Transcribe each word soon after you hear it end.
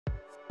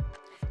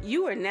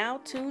You are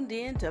now tuned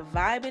in to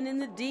Vibin' in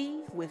the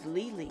D with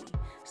Lily.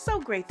 So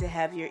great to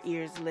have your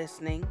ears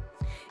listening.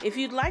 If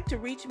you'd like to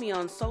reach me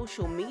on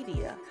social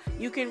media,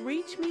 you can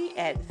reach me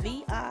at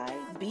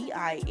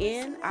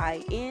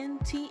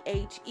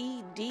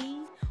VIBININTHED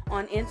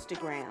on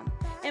Instagram.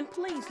 And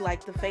please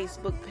like the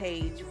Facebook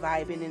page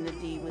Vibin' in the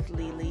D with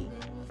Lily.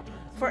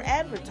 For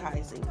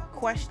advertising,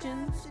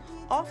 questions,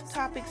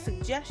 off-topic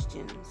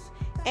suggestions,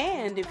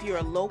 and if you're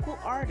a local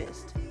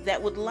artist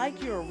that would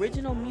like your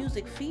original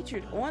music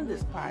featured on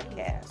this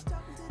podcast,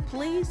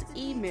 please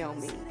email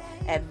me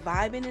at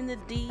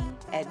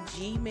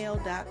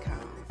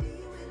vibininthed@gmail.com.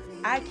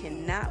 I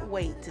cannot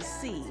wait to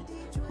see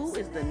who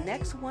is the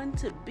next one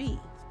to be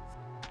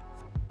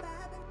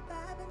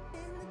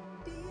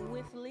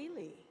with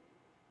Lily.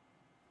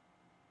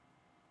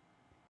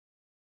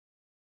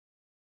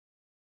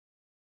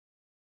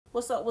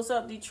 What's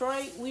up,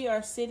 Detroit? We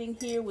are sitting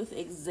here with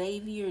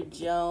Xavier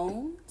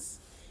Jones.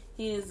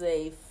 He is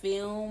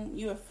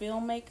you're a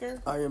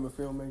filmmaker? I am a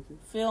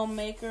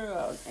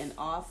filmmaker. An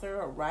author,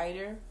 a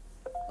writer,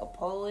 a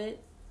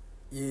poet.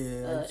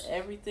 Yeah.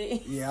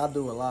 Everything. Yeah, I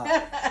do a lot.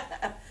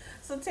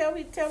 So tell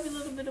me a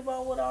little bit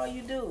about what all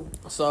you do.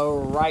 So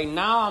right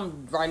now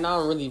I'm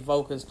really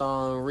focused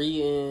on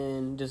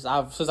reading. Since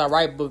I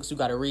write books, you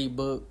got to read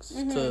books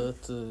to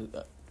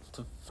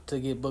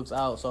get books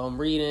out. So I'm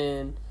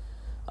reading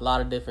a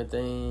lot of different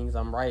things.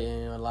 I'm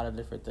writing a lot of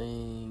different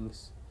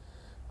things.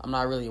 I'm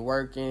not really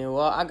working.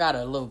 Well, I got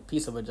a little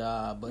piece of a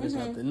job, but it's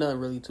nothing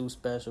really too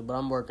special. But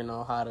I'm working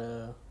on how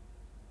to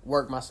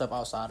work myself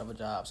outside of a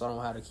job, so I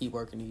don't have to keep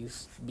working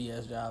these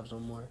BS jobs no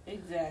more.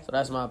 Exactly. So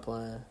that's my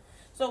plan.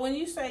 So when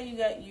you say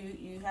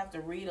you have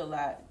to read a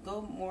lot,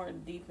 go more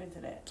deep into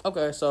that.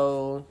 Okay,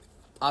 so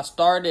I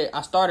started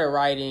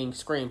writing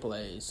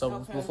screenplays. So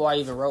before I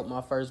even wrote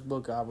my first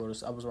book, I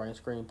was writing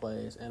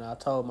screenplays, and I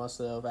told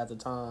myself at the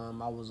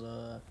time I was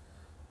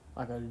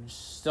like a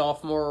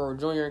sophomore or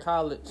junior in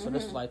college. So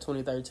this was like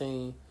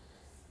 2013,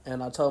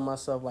 and I told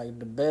myself like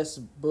the best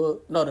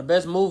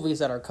movies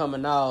that are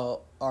coming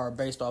out are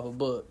based off of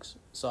books.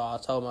 So I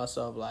told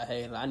myself like,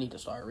 hey, I need to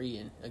start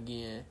reading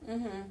again.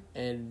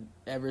 And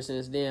ever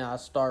since then, I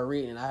started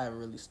reading. I haven't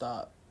really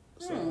stopped.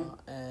 So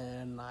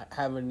and I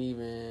haven't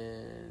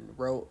even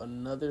wrote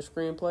another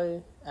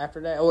screenplay after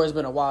that. Or it's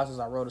been a while since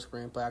I wrote a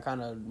screenplay. I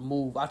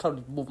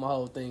totally moved my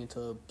whole thing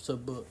to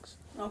books.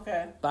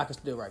 Okay. But I can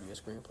still write me a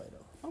screenplay though.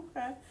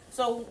 Okay.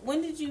 So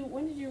when did you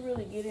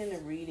really get into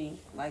reading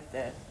like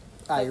that?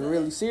 Like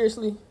really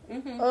seriously?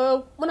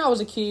 When I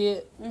was a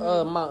kid,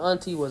 my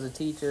auntie was a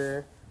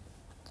teacher,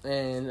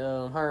 and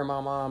her and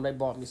my mom, they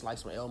bought me like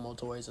some Elmo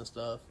toys and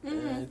stuff,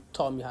 and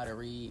taught me how to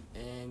read.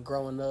 And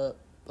growing up,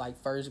 like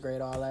first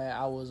grade, all that,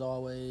 I was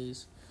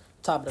always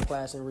top of the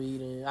class in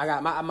reading. I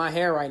got my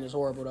handwriting is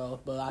horrible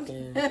though, but I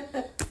can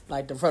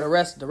for the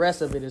rest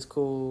of it is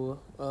cool.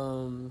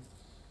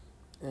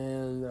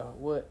 And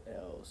what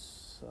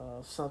else?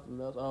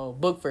 Something else. Oh,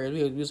 book fairs.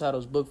 We used to have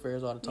those book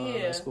fairs all the time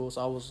at school.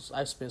 So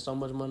I spent so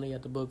much money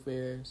at the book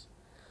fairs.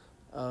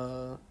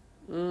 And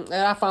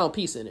I found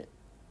peace in it.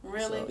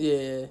 Really? So,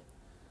 yeah.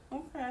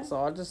 Okay. So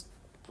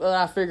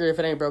I figure if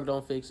it ain't broke,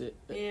 don't fix it.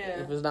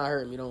 Yeah. If it's not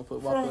hurting me, don't put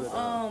it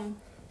down.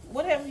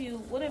 What have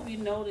you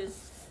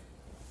noticed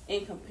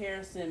in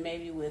comparison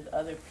maybe with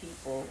other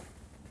people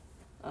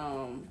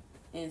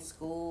in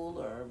school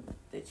or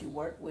that you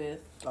work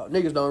with? Oh,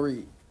 niggas don't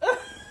read.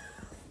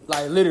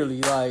 Like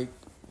literally, like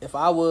if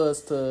I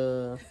was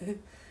to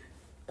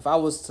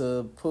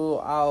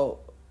pull out,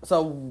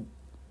 so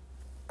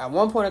at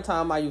one point in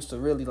time I used to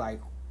really like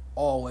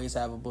always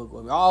have a book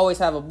with me. I always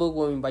have a book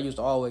with me, but I used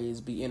to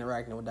always be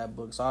interacting with that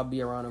book. So I'll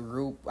be around a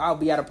group. I'll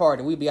be at a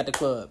party. We'd be at the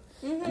club.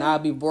 And I'll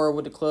be bored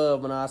with the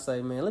club, and I'll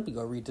say, man, let me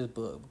go read this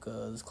book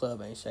because this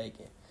club ain't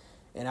shaking.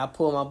 And I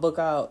pull my book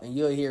out, and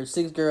you'll hear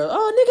 6 girls,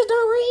 oh, niggas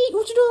don't read.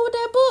 What you doing with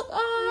that book?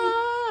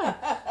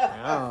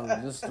 I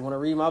don't just want to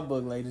read my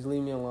book, ladies.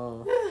 Leave me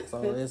alone.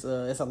 So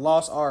it's a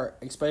lost art,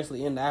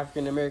 especially in the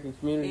African American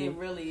community. It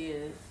really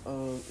is.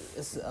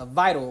 It's a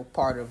vital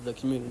part of the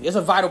community. It's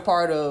a vital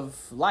part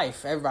of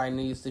life. Everybody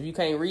needs. If you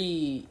can't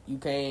read, you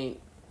can't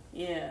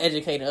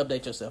educate and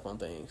update yourself on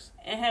things.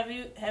 And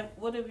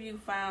what have you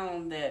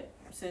found that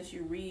since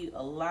you read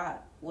a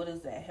lot, what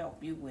does that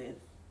help you with?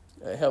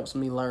 It helps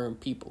me learn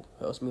people.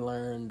 Helps me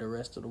learn the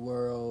rest of the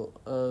world.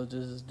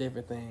 Just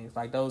different things.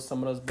 Like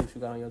some of those books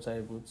you got on your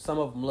table. Some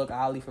of them look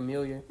oddly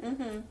familiar.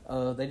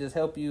 They just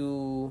help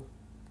you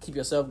keep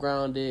yourself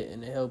grounded,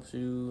 and it helps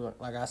you,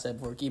 like I said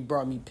before, it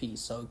brought me peace.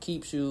 So it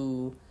keeps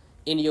you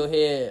in your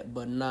head,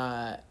 but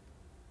not.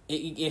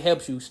 It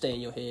helps you stay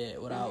in your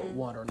head without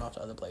wandering off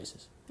to other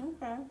places.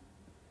 Okay,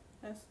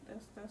 that's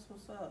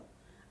what's up.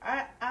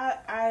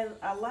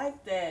 I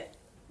like that.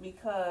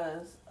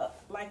 Because,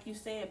 like you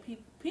said,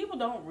 people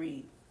don't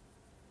read.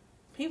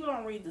 People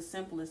don't read the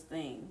simplest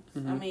things.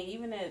 I mean,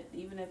 even at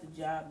the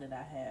job that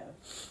I have,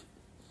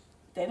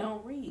 they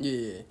don't read.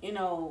 Yeah. You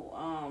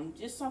know,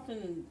 just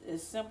something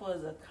as simple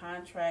as a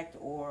contract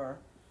or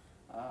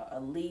a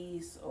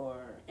lease,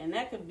 and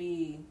that could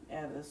be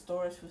at a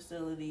storage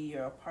facility,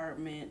 your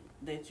apartment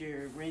that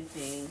you're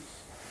renting,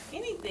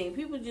 anything.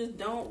 People just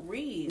don't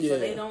read, so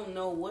they don't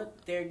know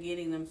what they're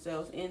getting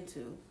themselves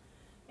into.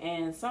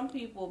 And some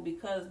people,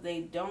 because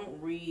they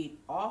don't read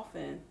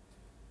often,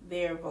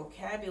 their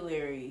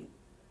vocabulary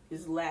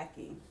is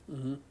lacking,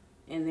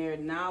 and their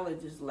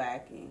knowledge is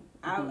lacking.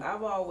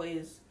 I've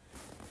always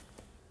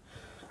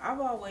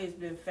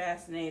been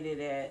fascinated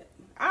at,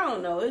 I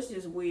don't know, it's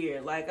just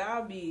weird. Like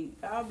I'll be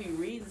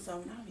reading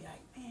something, I'll be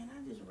like, man,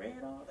 I just read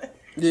all that.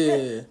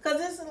 Yeah.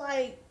 Because it's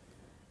like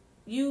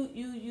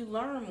you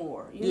learn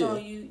more. You know,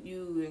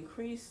 you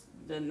increase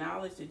the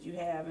knowledge that you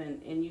have,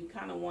 and you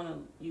kind of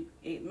want to.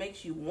 It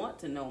makes you want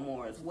to know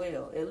more as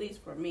well. At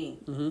least for me.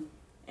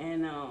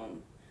 And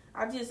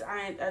I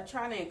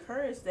try to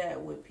encourage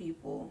that with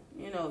people.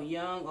 You know,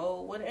 young,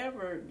 old,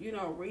 whatever. You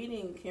know,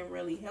 reading can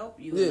really help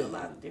you in a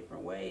lot of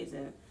different ways,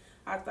 and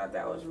I thought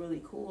that was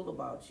really cool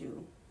about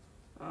you.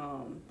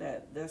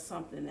 That's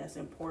something that's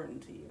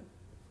important to you.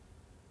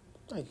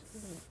 Thank you.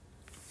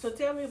 So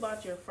tell me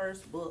about your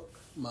first book.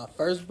 My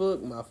first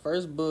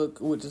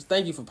book, which is,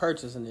 thank you for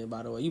purchasing it,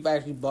 by the way. You've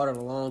actually bought it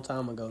a long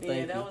time ago. Thank you.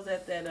 Yeah, that was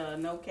at that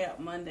No Cap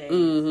Monday.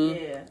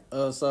 Yeah.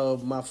 So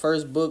my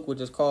first book,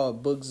 which is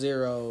called Book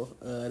Zero,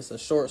 it's a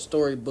short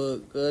story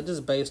book,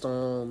 just based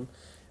on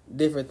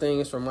different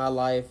things from my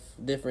life,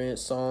 different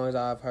songs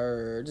I've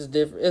heard, just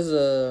different. It's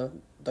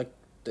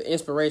the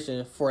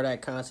inspiration for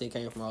that content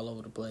came from all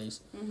over the place.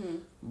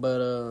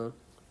 But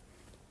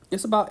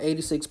it's about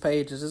 86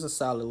 pages. It's a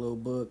solid little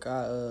book.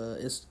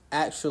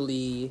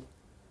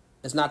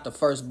 It's not the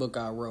first book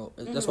I wrote.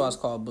 That's why it's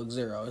called Book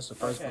Zero. It's the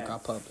first book I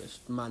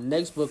published. My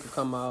next book will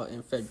come out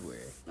in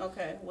February.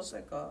 Okay, what's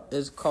that called?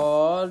 It's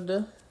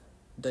called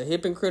The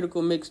Hip and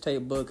Critical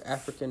Mixtape Book,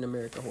 African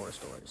American Horror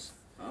Stories.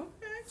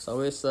 Okay.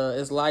 So it's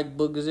like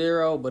Book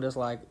Zero, but it's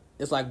like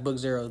Book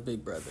Zero's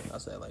big brother. I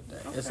say it like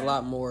that. Okay. It's a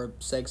lot more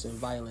sex and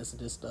violence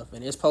and this stuff,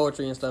 and it's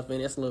poetry and stuff, and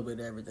it's a little bit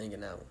of everything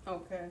in that one.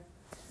 Okay.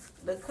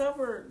 The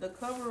cover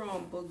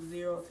on Book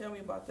Zero. Tell me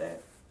about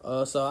that.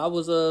 So I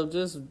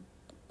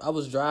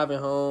was driving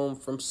home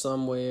from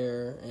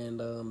somewhere,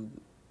 and I'm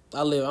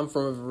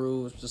from River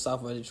Rouge, just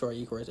south of Detroit,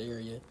 Ecorse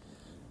area.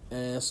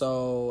 And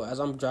so as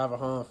I'm driving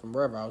home from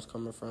wherever I was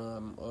coming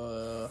from,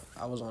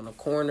 I was on the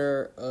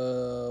corner.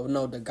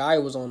 The guy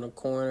was on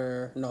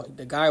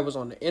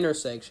the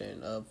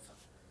intersection of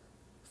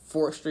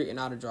 4th Street and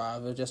Outer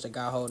Drive. It was just a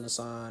guy holding a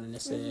sign, and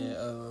it said,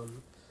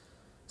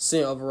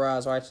 sin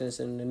overrides righteousness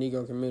in the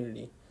Negro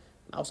community.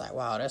 And I was like,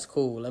 wow, that's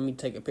cool. Let me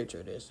take a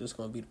picture of this. This is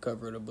going to be the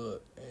cover of the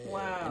book.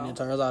 And it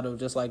turns out it was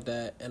just like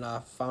that. And I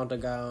found a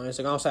guy on Instagram.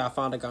 I don't say I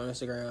found a guy on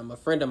Instagram. A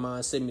friend of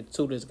mine sent me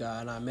to this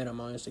guy, and I met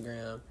him on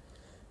Instagram.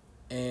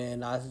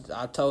 And I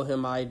told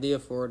him my idea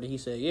for it, and he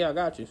said, yeah, I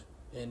got you.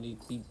 And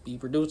he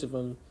produced it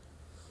for me.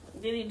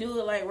 Did he do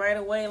it like right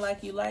away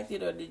like you liked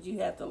it, or did you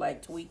have to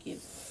like tweak it?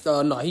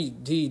 No, he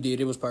did.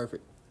 It was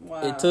perfect.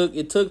 Wow. It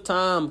took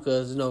time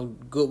because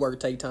good work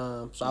take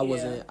time. So I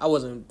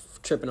wasn't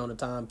tripping on the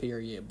time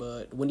period.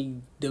 But when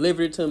he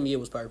delivered it to me, it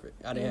was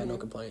perfect. I didn't have no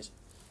complaints.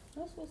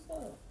 That's what's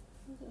up.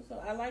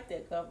 I like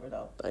that cover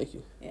though. Thank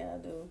you. Yeah, I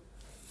do.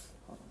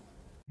 Hold on.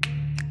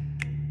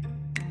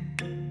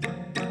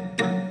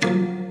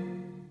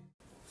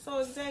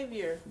 So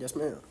Xavier. Yes,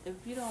 ma'am. If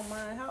you don't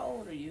mind, how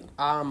old are you?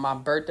 My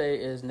birthday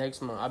is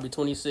next month. I'll be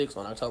 26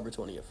 on October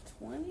 20th.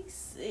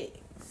 26.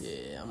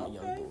 Yeah, I'm a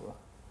young boy.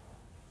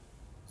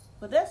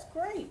 But that's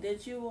great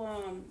that you're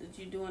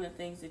doing the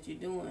things that you're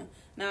doing.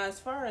 Now, as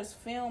far as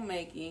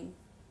filmmaking,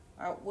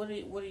 what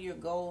are your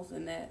goals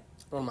in that?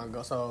 Oh my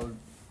God! So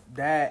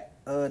that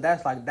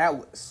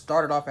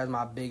started off as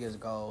my biggest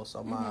goal.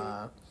 So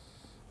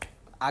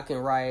I can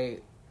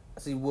write.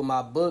 See, with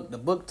my book, the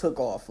book took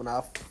off when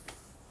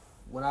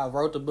I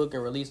wrote the book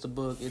and released the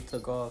book. It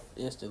took off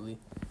instantly.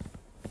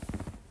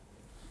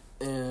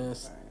 And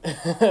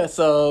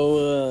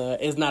so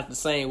it's not the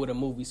same with a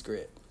movie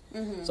script.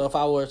 So if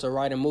I were to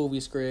write a movie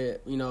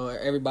script,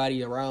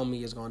 everybody around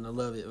me is going to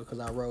love it because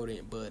I wrote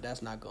it, but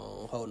that's not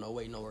going to hold no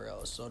weight nowhere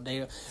else. So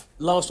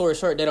long story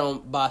short, they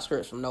don't buy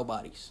scripts from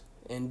nobodies.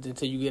 And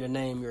until you get a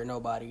name, you're a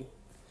nobody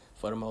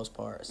for the most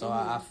part. So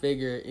I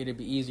figured it'd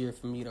be easier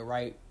for me to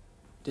write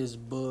this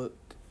book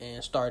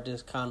and start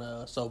this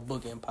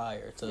book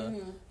empire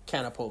to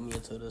catapult me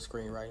into the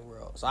screenwriting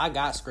world. So I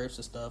got scripts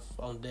and stuff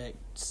on deck,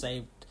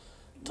 saved,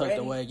 tucked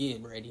away,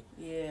 ready.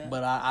 Yeah.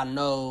 But I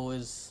know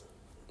as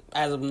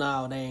of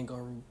now, they ain't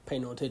gonna pay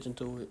no attention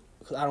to it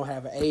because I don't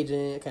have an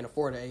agent, can't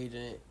afford an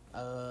agent.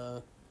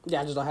 I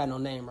just don't have no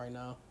name right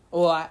now.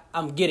 Well,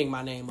 I'm getting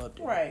my name up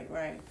there.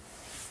 Right.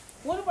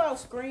 What about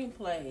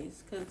screenplays?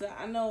 Because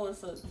I know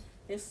it's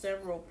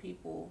several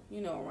people,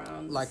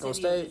 around the city on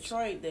stage of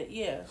Detroit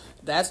that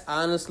That's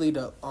honestly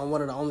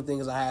one of the only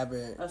things I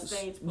haven't. A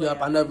stage play.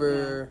 Yep, I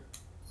never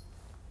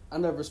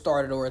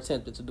started or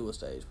attempted to do a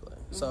stage play,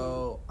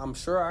 so I'm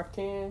sure I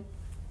can,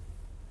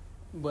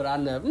 but I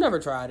never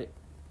tried it.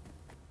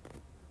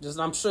 Just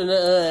I'm sure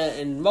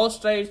in most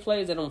stage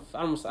plays I don't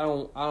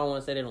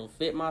want to say they don't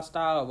fit my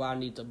style, but I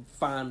need to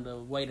find a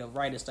way to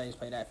write a stage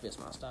play that fits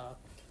my style.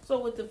 So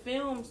with the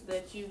films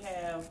that you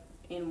have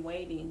in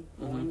waiting,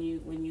 when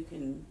you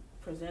can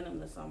present them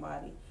to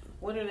somebody,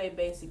 what are they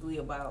basically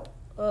about?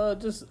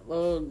 Just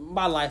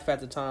my life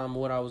at the time,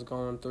 what I was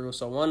going through.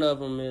 So one of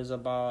them is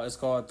it's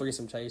called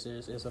Threesome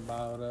Chasers. It's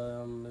about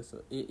a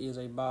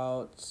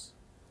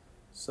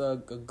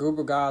group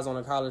of guys on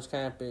a college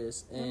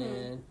campus,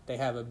 and they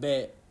have a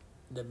bet.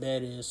 The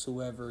bet is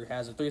whoever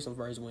has a threesome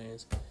first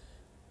wins,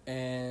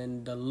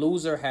 and the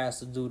loser has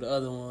to do the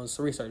other one's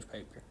research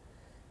paper.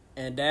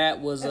 And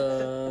that was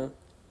the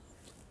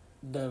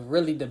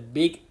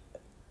big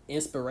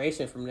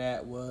inspiration from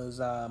that was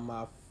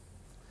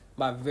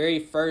my very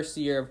first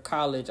year of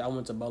college. I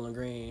went to Bowling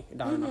Green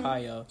down in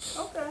Ohio.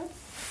 Okay.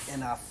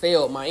 And I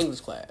failed my English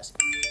class.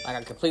 Like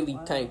I completely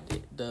tanked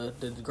it.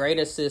 The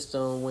grading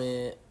system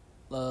went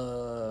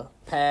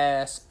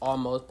pass,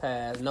 almost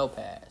pass, no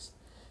pass.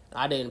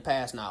 I didn't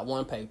pass not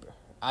one paper.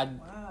 And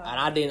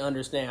I didn't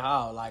understand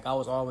how. Like I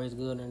was always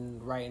good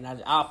in writing.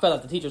 I felt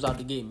like the teacher was out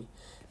to get me.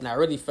 And I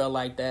really felt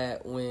like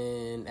that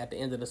when at the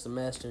end of the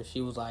semester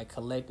she was like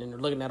collecting or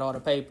looking at all the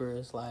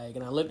papers, like,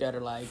 and I looked at her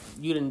like,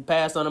 you didn't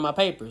pass none of my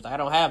papers. Like, I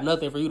don't have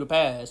nothing for you to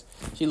pass.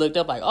 She looked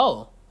up like,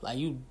 oh, like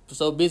you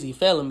so busy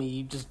failing me,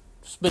 you just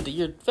spent the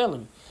year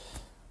failing me.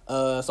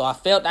 So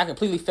I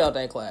completely failed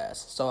that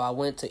class. So I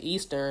went to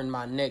Eastern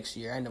my next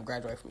year. I ended up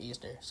graduating from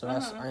Eastern. So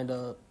I ended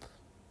up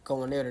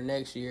going there the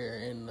next year,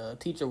 and the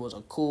teacher was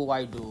a cool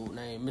white dude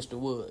named Mr.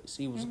 Woods.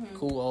 He was a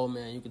cool old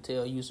man. You could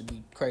tell he used to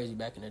be crazy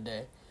back in the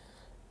day.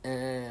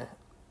 And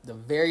the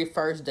very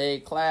first day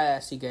of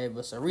class, he gave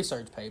us a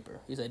research paper.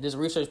 He said, this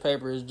research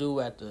paper is due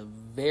on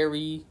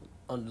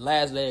the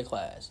last day of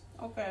class.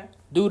 Okay.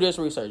 Do this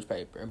research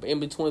paper. And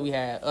in between, we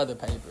had other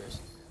papers.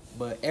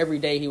 But every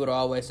day, he would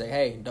always say,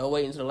 hey, don't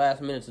wait until the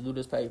last minute to do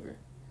this paper.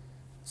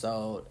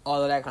 So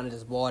all of that kind of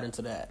just boiled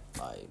into that.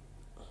 Like,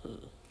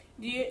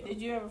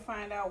 Did you ever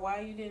find out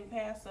why you didn't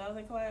pass the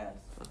other class?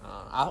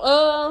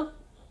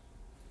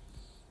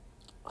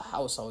 I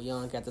was so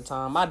young at the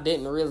time. I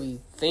didn't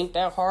really think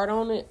that hard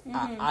on it.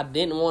 I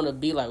didn't want to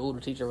be like, oh,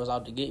 the teacher was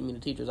out to get me. The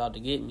teacher was out to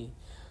get me.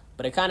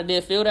 But it kind of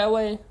did feel that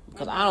way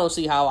because I don't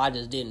see how I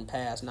just didn't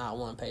pass not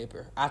one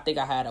paper. I think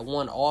I had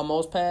one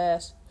almost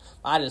pass.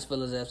 I just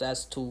feel as if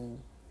that's too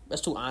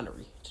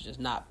honorary to just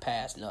not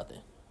pass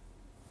nothing.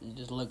 And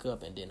just look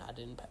up and then I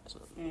didn't pass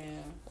nothing.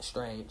 Yeah. It's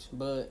strange,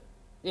 but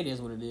it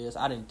is what it is.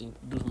 I didn't do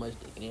much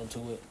thinking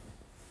into it.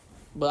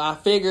 But I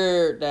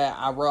figured that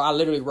I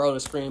literally wrote a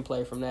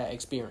screenplay from that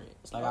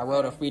experience. Like, I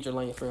wrote a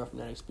feature-length film from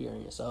that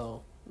experience.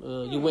 So,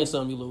 you win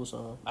some, you lose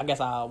some. I guess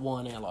I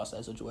won and lost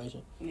that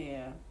situation.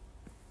 Yeah.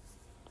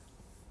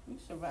 You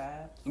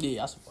survived.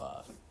 Yeah, I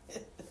survived.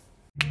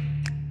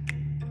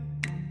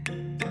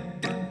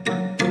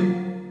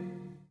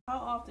 How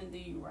often do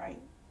you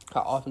write?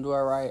 How often do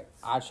I write?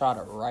 I try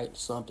to write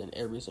something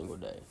every single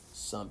day.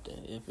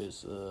 Something. If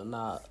it's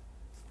not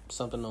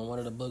something on one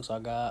of the books I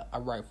got, I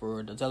write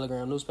for the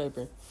Telegram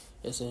newspaper.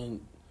 It's in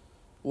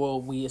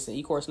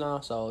e-course now,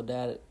 so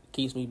that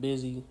keeps me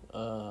busy,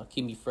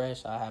 keep me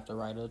fresh. I have to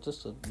write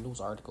just a news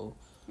article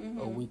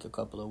a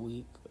couple of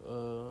weeks.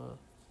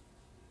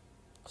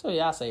 So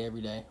yeah, I say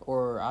every day.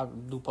 Or I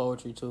do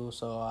poetry too,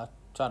 so I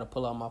try to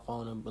pull out my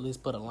phone and at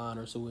least put a line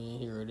or two in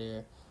here or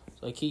there.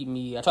 So I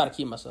try to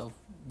keep myself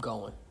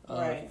going.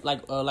 Right.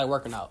 Like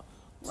working out.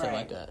 Stuff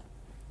like that.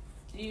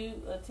 Do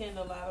you attend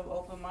a lot of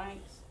open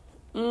mics?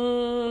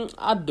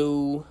 I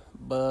do,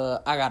 but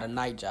I got a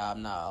night job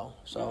now,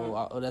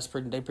 so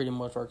they pretty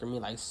much working me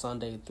like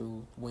Sunday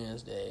through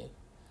Wednesday,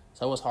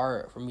 so it's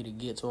hard for me to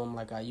get to them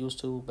like I used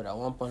to. But at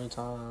one point in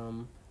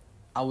time,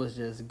 I was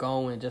just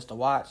going just to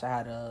watch. I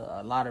had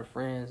a lot of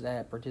friends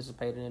that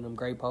participated in them,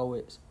 great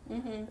poets,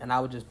 and I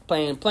was just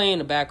playing in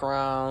the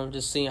background,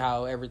 just seeing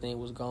how everything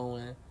was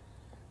going,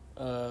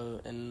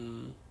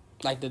 and.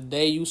 Like the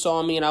day you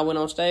saw me and I went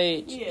on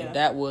stage, if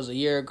that was a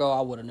year ago,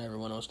 I would have never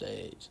went on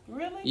stage.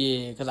 Really?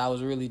 Yeah, because I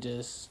was really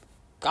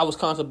I was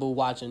comfortable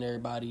watching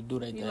everybody do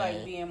their thing. You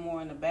like being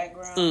more in the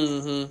background?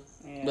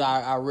 Mm-hmm. Yeah. But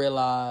I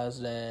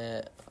realized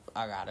that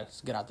I got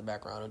to get out the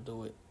background and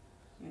do it.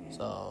 Yeah.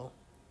 So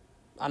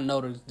I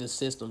know the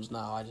systems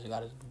now. I just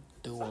got to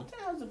do them.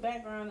 Sometimes the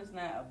background is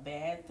not a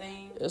bad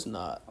thing. It's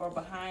not. Or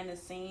behind the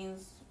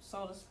scenes,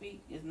 so to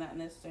speak, is not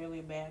necessarily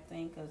a bad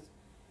thing because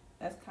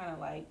that's kind of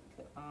like...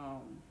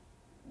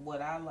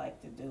 what I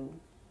like to do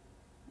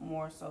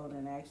more so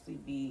than actually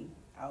be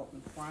out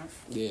in front.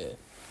 Yeah.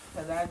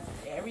 Because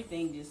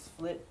everything just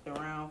flipped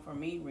around for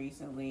me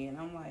recently, and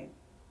I'm like,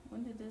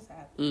 when did this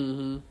happen?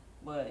 Mm-hmm.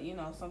 But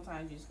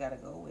sometimes you just gotta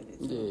go with it.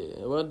 Too.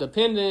 Yeah. Well,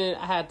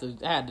 I had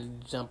to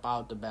jump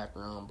out the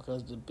background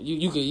because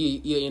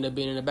you end up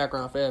being in the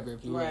background forever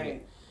if you let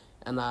it.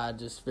 And I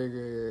just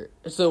figured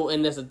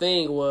and that's the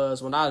thing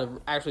was when I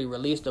actually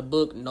released the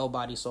book,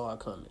 nobody saw it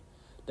coming.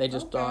 They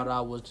just thought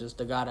I was just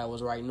the guy that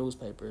was writing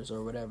newspapers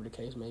or whatever the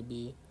case may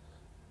be.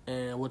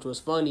 And which was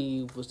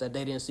funny was that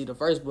they didn't see the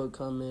first book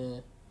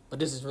coming, but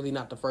this is really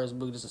not the first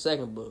book. This is the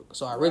second book.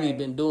 So I really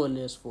been doing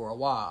this for a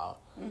while.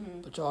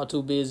 Mm-hmm. But y'all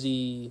too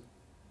busy.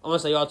 I want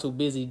to say y'all too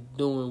busy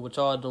doing what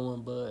y'all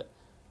doing, but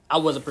I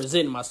wasn't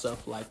presenting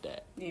myself like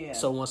that. Yeah.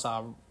 So once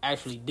I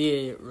actually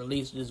did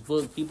release this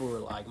book, people were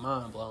like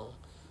mind blown.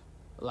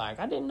 Like,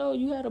 I didn't know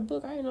you had a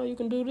book. I didn't know you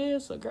can do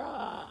this. Like,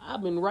 girl,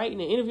 I've been writing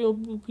and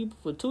interviewing people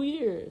for 2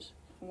 years.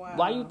 Wow.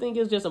 Why you think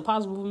it's just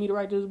impossible for me to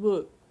write this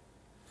book?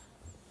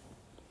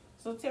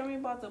 So tell me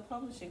about the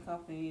publishing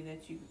company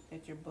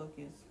that your book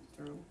is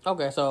through.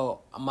 Okay,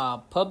 so my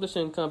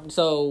publishing company.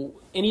 So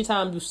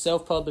anytime you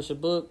self-publish a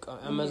book,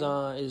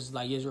 Amazon is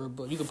like, is your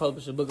book. You can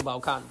publish a book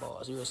about cotton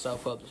balls. You're a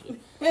self-publisher.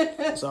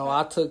 So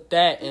I took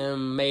that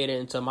and made it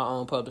into my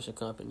own publishing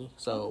company.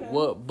 So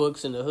what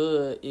Books in the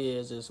Hood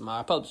is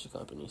my publishing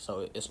company.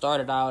 So it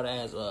started out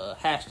as a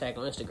hashtag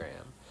on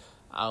Instagram.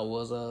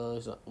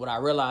 What I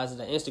realized is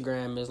that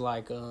Instagram is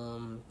like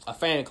a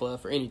fan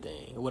club for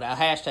anything. What a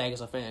hashtag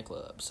is a fan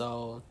club.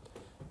 So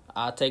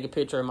I take a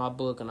picture of my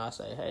book and I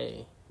say,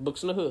 hey,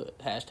 Books in the Hood,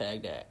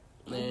 hashtag that.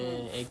 And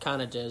it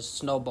kind of just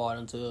snowballed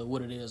into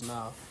what it is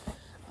now.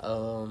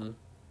 So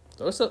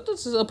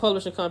this is a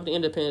publishing company,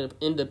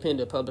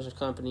 independent publishing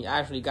company. I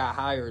actually got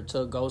hired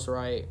to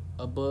ghostwrite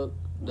a book.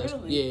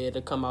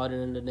 To come out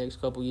in the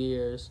next couple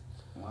years.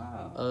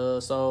 Wow.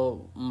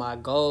 So my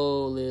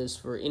goal is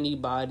for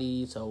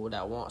anybody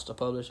that wants to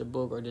publish a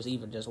book or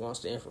just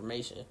wants the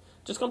information,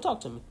 just come talk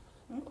to me.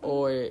 Okay.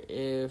 Or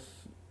if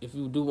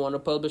you do want to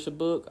publish a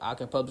book, I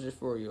can publish it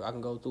for you. I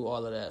can go through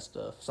all of that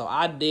stuff. So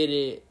I did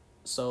it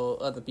so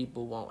other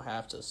people won't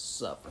have to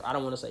suffer. I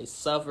don't want to say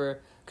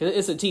suffer because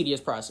it's a tedious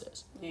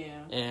process.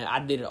 Yeah. And I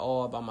did it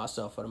all by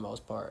myself for the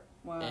most part.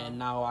 Wow. And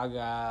now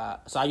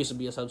I used to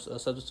be a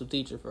substitute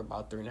teacher for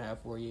about 3.5,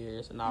 4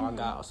 years. And now I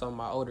got some of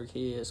my older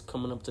kids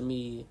coming up to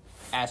me,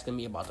 asking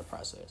me about the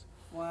process.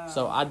 Wow.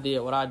 So I did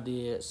what I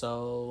did.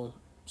 So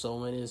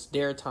when it's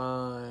their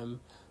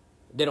time,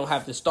 they don't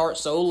have to start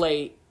so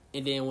late.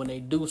 And then when they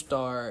do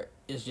start,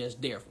 it's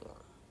just there for them.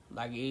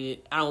 Like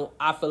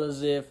I feel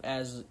as if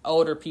as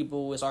older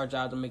people, it's our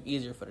job to make it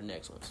easier for the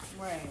next ones.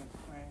 Right.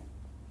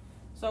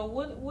 So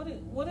what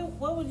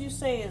would you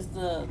say is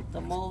the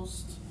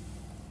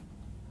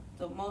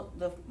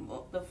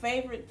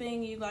favorite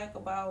thing you like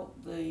about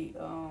the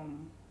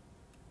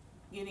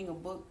getting a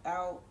book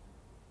out,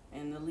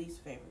 and the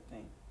least favorite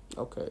thing?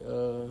 Okay.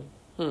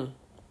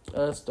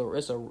 It's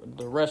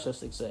the rush of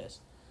success.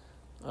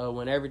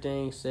 When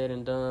everything's said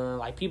and done,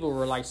 like people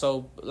were like,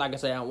 so like I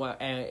said,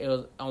 and it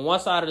was on one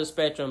side of the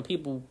spectrum,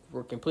 people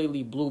were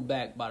completely blew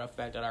back by the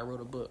fact that I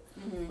wrote a book.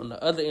 Mm-hmm. On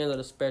the other end of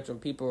the spectrum,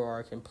 people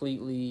are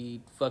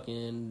completely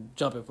fucking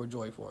jumping for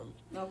joy for me.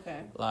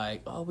 Okay.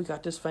 Like, oh, we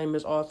got this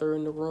famous author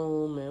in the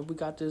room, and we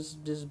got this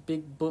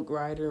big book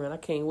writer, and I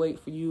can't wait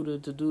for you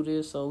to do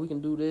this so we can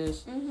do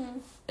this. Mm-hmm.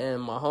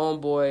 And my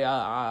homeboy,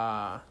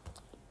 I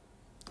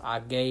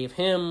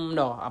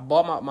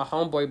bought my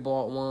homeboy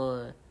bought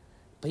one.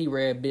 He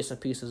read bits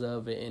and pieces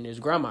of it, and his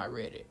grandma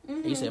read it.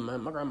 Mm-hmm. He said, "Man,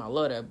 my grandma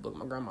love that book.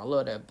 My grandma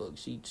love that book.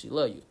 She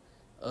love you.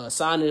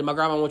 Sign it. My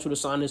grandma wants you to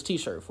sign this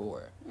T-shirt for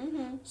her."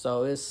 Mm-hmm.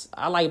 So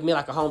I like me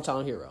like a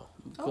hometown hero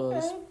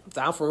because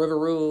I'm from River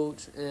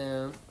Rouge,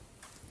 and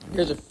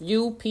there's a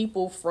few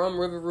people from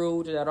River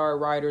Rouge that are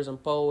writers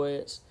and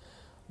poets,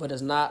 but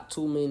there's not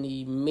too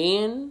many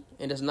men,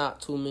 and there's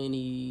not too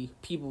many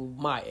people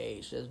my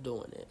age that's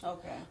doing it.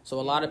 Okay. So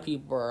a lot of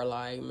people are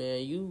like,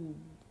 "Man, you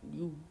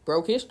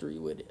broke history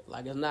with it."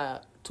 Like, it's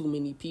not too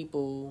many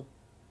people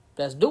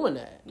that's doing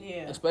that.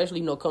 Yeah.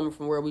 Especially, coming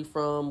from where we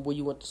from, where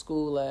you went to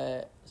school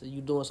at. So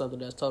you doing something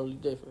that's totally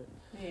different.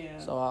 Yeah.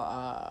 So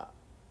I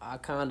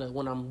kind of,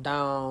 when I'm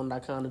down, I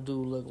kind of do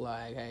look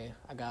like, hey,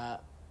 I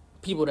got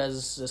people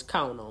that's just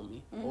counting on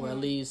me. Mm-hmm. Or at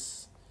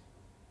least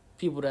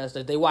people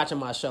that they watching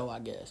my show, I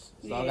guess.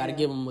 So I got to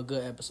give them a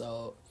good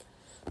episode.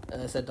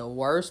 I said the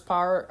worst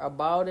part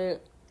about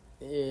it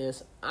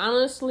is,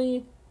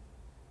 honestly,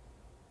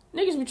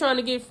 niggas be trying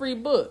to get free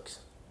books.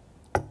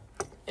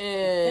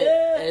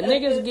 And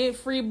niggas get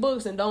free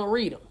books and don't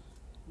read them.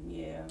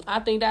 Yeah.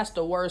 I think that's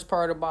the worst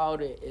part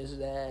about it, is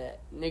that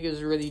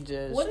niggas really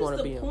just want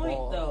to be involved. What is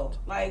the point, though?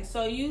 Like,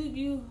 so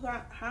you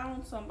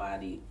hound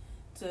somebody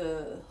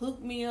to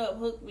hook me up,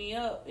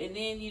 and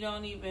then you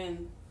don't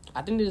even...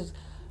 I think this...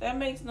 That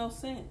makes no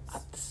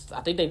sense.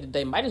 I think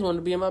they might just want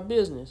to be in my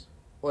business.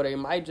 Or they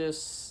might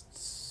just...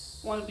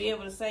 want to be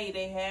able to say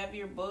they have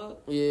your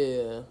book,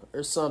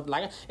 or something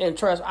like. And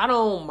trust, I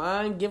don't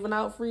mind giving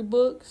out free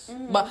books,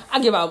 but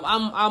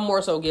I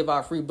more so give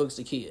out free books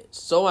to kids.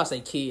 So I say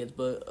kids,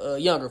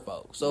 but younger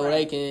folks, so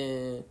they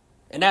can.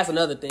 And that's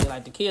another thing.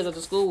 Like, the kids at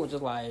the school were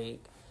just like,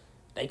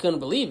 they couldn't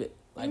believe it.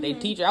 Like, they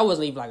teacher, I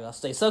wasn't even like a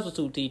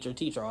substitute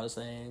teacher. All the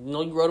same,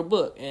 you wrote a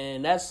book,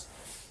 and that's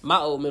my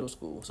old middle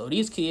school. So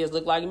these kids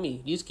look like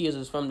me. These kids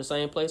is from the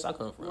same place I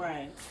come from.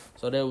 Right.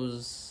 So there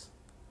was.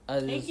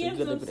 It gives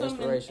them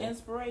some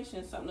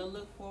inspiration, something to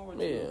look forward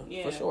to.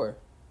 Yeah, for sure.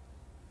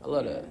 I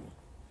love that.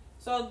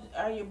 So,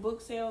 are your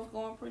book sales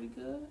going pretty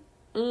good?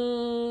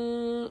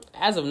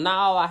 As of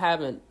now, I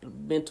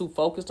haven't been too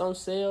focused on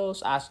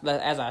sales as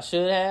I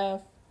should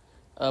have.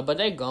 But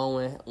they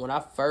going. When I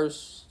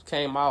first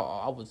came out,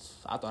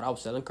 I thought I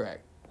was selling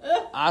crack.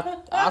 I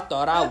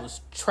thought I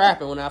was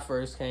trapping when I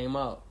first came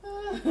out.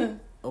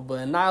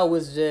 But now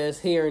it's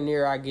just here and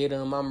there I get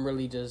them. I'm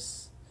really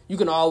just... I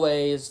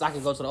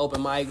can go to the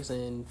open mics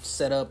and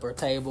set up a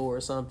table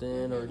or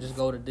something, or just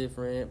go to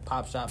different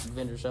pop shops,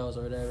 vendor shows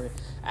or whatever.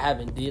 I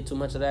haven't did too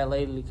much of that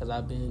lately because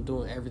I've been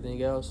doing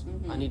everything else.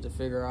 I need to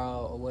figure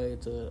out a way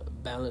to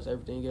balance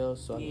everything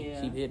else so I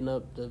can keep hitting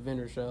up the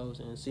vendor shows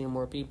and seeing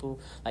more people.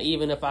 Like,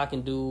 even if I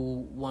can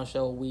do one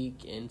show a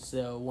week and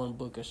sell one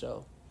book a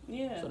show.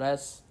 Yeah. So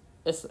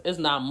it's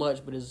not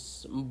much, but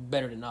it's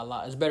better than a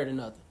lot. It's better than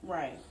nothing.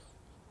 Right.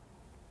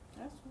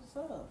 That's what's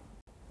up.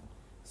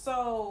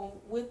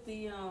 So with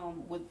the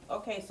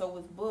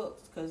with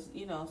books, because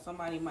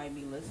somebody might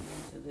be listening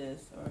to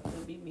this, or it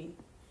could be me,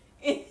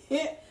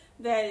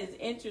 that is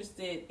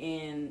interested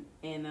in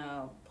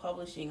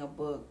publishing a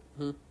book,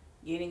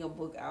 getting a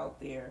book out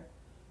there.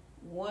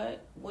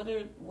 What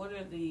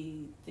are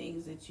the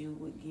things that you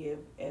would give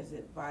as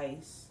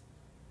advice?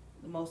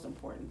 The most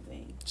important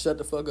thing. Shut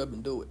the fuck up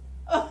and do it.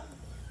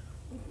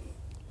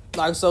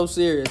 Like, so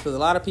serious, because a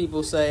lot of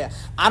people say,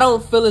 I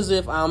don't feel as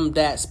if I'm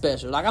that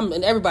special. Like,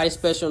 and everybody's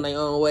special in their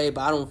own way, but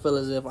I don't feel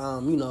as if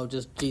I'm,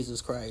 just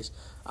Jesus Christ.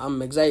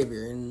 I'm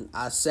Xavier, and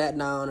I sat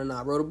down and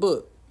I wrote a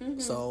book.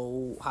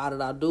 So, how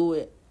did I do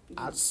it?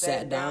 I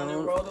sat down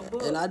and wrote a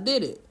book. And I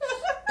did it.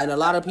 And a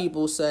lot of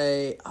people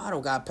say, I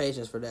don't got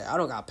patience for that. I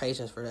don't got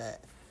patience for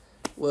that.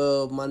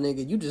 Well, my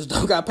nigga, you just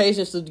don't got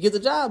patience to get the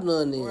job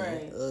done then.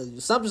 Right.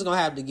 Something's going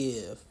to have to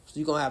give. So,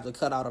 you're going to have to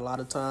cut out a lot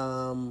of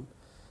time.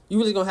 You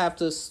really gonna have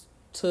to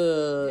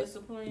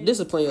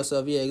discipline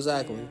yourself. Yeah,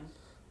 exactly. Yeah.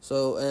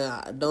 So,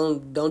 and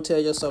don't tell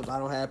yourself I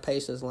don't have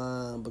patience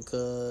line,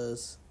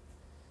 because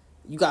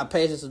you got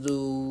patience to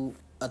do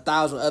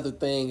 1,000 other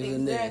things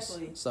in this.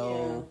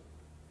 So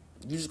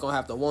you just gonna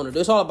have to want it.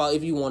 It's all about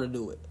if you want to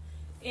do it.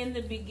 In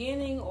the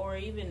beginning, or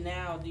even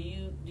now, do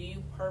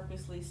you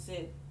purposely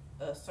set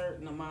a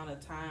certain amount of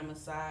time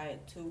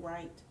aside to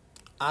write?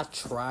 I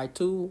try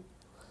to,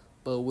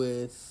 but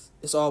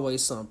it's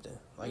always something.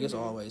 Like, it's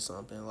always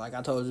something. Like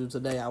I told you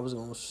today, I was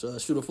going to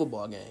shoot a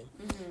football game,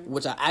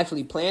 which I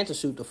actually planned to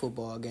shoot the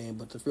football game,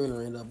 but the funeral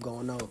ended up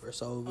going over.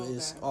 So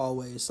it's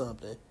always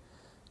something.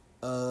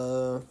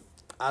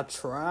 I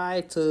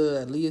try to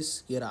at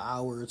least get an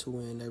hour or two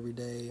in every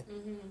day.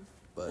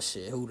 But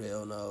shit, who the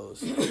hell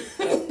knows?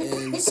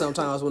 And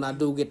sometimes when I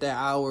do get that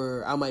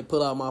hour, I might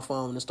pull out my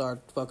phone and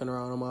start fucking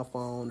around on my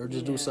phone, or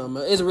just do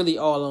something. It's really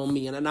all on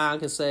me. And now I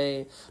can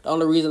say the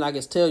only reason I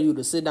can tell you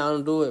to sit down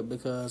and do it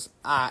because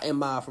I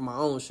am out for my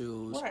own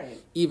shoes. Right.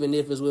 Even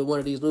if it's with one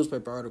of these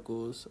newspaper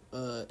articles,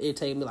 it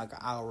takes me like an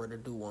hour to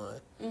do one.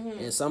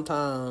 And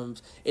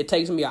sometimes it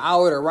takes me an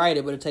hour to write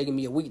it, but it takes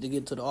me a week to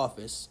get to the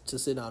office to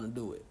sit down and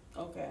do it.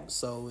 Okay.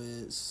 So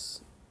it's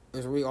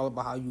really all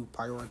about how you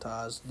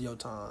prioritize your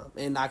time.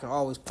 And I can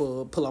always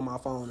pull up my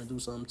phone and do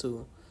something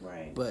too.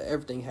 Right. But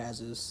everything has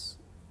its...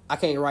 I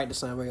can't write the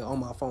same way on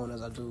my phone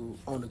as I do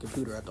on the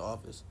computer at the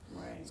office.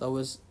 Right. So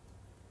it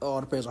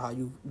all depends on how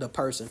the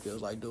person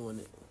feels like doing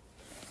it.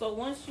 So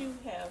once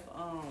you've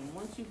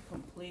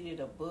completed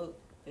a book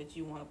that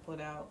you want to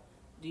put out,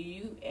 do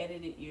you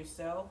edit it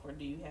yourself, or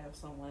do you have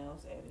someone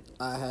else edit it?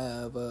 I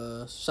have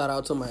shout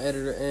out to my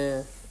editor,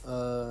 Ann.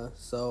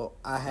 So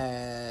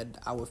I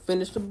would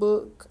finish the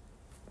book.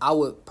 I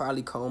would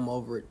probably comb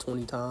over it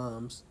 20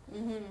 times,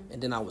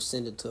 and then I would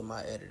send it to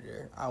my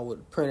editor. I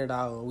would print it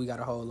out. We got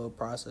a whole little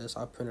process.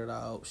 I print it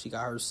out. She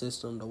got her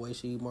system, the way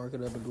she mark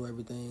it up and do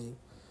everything.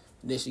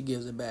 Then she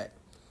gives it back.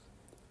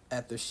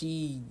 After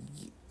she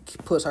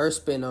puts her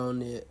spin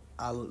on it,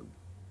 I'll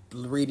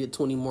read it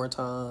 20 more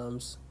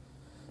times.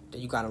 Then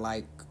you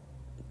gotta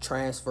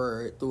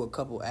transfer it through a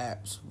couple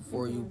apps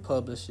before you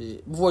publish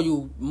it, before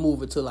you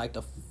move it to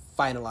the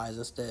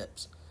finalizing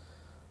steps.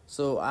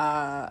 So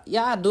I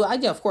do.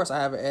 Of course I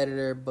have an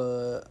editor,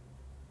 but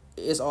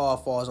it's all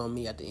falls on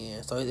me at the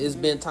end. So it's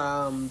been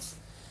times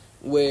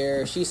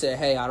where she said,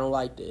 "Hey, I don't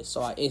like this,"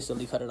 so I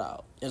instantly cut it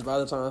out. There's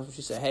other times where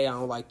she said, "Hey, I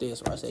don't like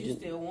this," or I said, "You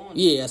still want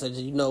it?" Yeah, I said,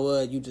 "You know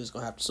what? You just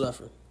gonna have to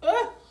suffer."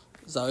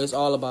 So it's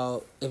all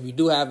about, if you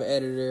do have an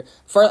editor,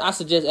 first I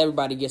suggest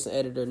everybody gets an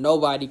editor.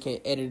 Nobody can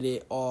edit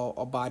it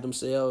all by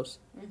themselves.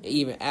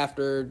 Even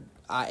after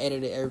I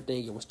edited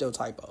everything, it was still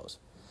typos.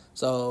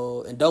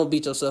 So, and don't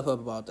beat yourself up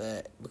about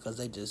that, because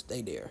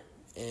they there.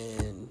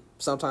 And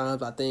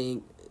sometimes I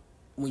think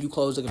when you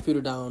close the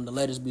computer down, the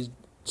letters be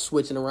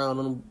switching around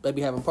on them. They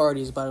be having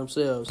parties by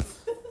themselves,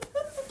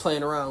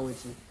 playing around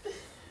with you.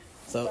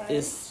 So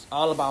It's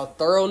all about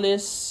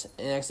thoroughness.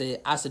 And like I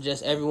said, I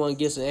suggest everyone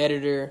gets an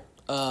editor.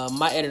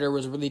 My editor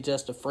was really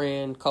just a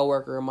friend,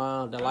 coworker of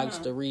mine that likes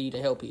to read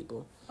and help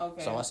people.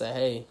 Okay. So I said,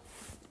 "Hey,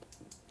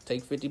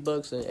 take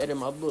 $50 and edit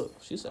my book."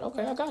 She said,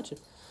 "Okay, I got you."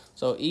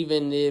 So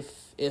even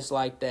if it's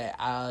like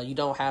that, you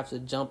don't have to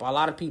jump. A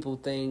lot of people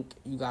think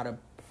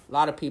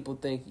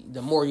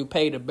the more you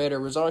pay, the better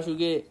results you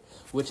get,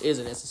 which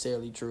isn't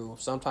necessarily true.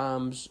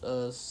 Sometimes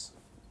it's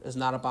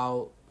not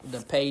about the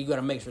pay. You got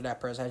to make sure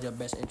that person has your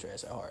best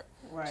interest at heart.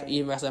 Right. So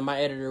even I said my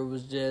editor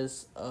was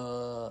just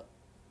a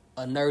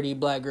nerdy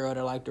black girl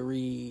that liked to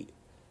read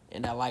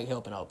and that liked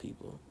helping out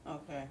people.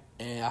 Okay.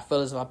 And I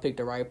feel as if I picked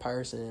the right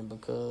person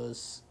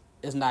because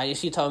it's not.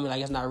 She told me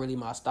like it's not really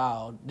my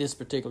style, this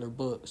particular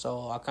book.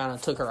 So I kind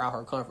of took her out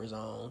her comfort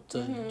zone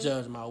to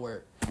judge my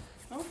work.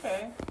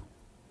 Okay.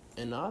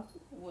 And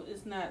well,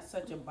 it's not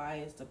such a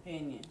biased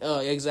opinion. Oh,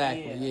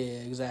 exactly.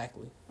 Yeah,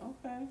 exactly.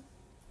 Okay.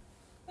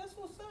 That's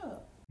what's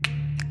up.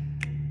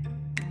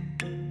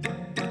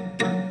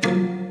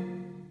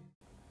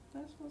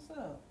 That's what's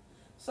up.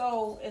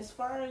 So, as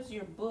far as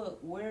your book,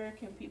 where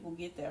can people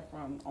get that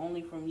from?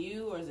 Only from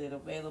you, or is it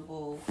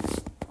available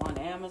on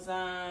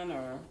Amazon,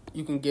 or?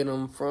 You can get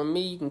them from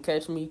me. You can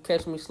catch me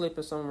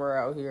slipping somewhere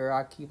out here.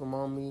 I keep them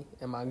on me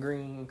in my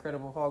green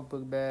Incredible Hulk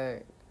book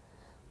bag.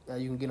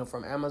 You can get them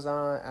from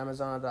Amazon,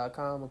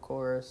 Amazon.com, of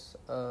course.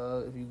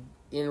 If you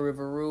in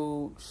River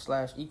Rouge /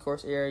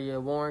 Ecorse area,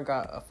 Warren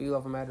got a few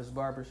of them at his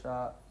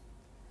barbershop.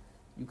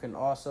 You can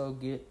also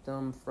get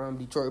them from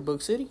Detroit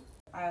Book City.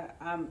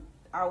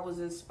 I was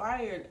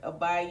inspired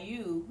by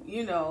you,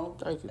 you know,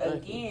 thank you.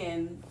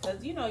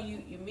 because, you know,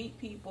 you meet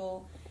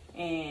people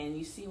and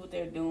you see what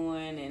they're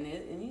doing, and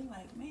you're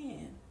like,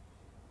 man,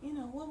 you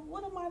know,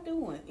 what am I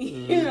doing?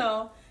 Mm-hmm. You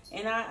know,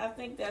 and I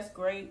think that's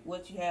great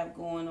what you have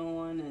going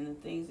on and the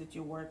things that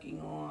you're working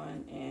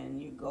on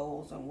and your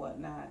goals and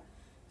whatnot.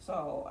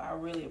 So I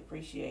really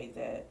appreciate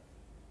that.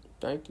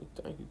 Thank you.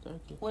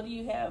 What do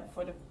you have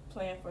for the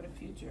plan for the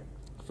future?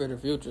 For the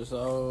future,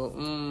 so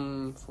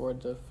for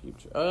the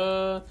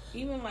future,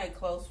 even like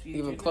close future.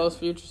 Even close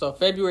future. So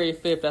February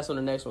 5th, that's when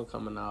the next one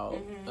coming out.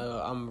 Mm-hmm.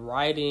 I'm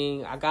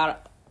writing. I got a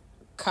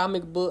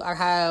comic book.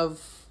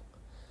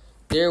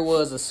 There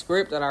was a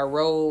script that I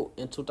wrote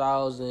in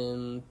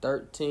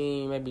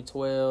 2013, maybe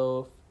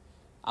 12.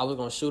 I was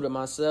gonna shoot it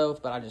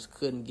myself, but I just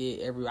couldn't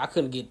get I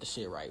couldn't get the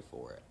shit right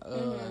for it.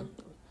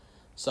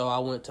 So I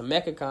went to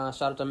MechaCon.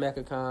 Shout out to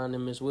MechaCon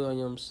and Miss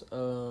Williams.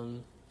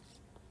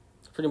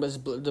 Pretty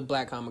much the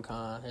Black Comic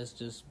Con. It's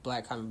just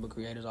black comic book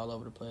creators all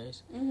over the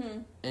place.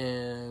 Mm-hmm.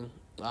 And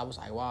I was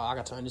like, wow, I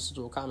got to turn this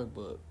into a comic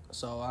book.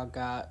 So I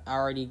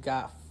already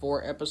got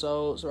 4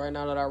 episodes right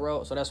now that I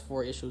wrote. So that's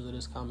 4 issues of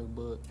this comic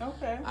book.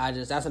 Okay.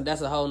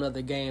 That's a whole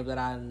nother game that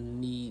I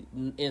need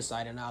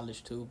insight and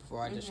knowledge to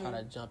before I just try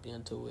to jump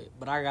into it.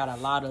 But I got a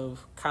lot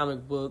of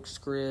comic book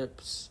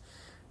scripts,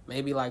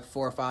 maybe like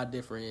 4 or 5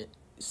 different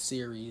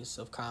series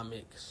of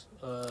comics.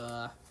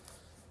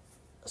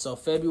 So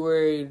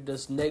February,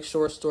 this next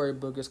short story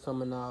book is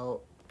coming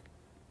out.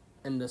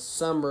 In the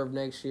summer of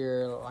next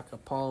year, like a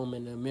poem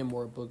and a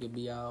memoir book will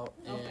be out.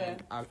 Okay.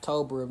 And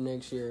October of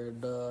next year,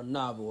 the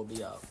novel will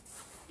be out.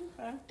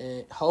 Okay.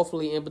 And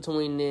hopefully in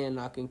between then,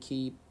 I can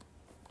keep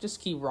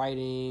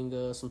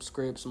writing some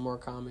scripts, some more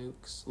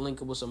comics,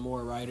 link it with some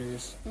more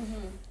writers.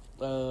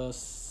 Mm-hmm.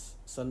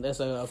 So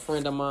that's a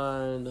friend of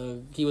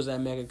mine. He was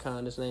at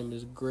MechaCon. His name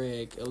is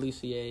Greg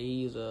Alicier.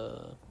 He's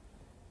a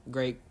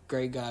great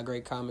guy,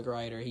 great comic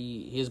writer.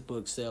 His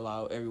books sell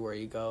out everywhere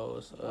he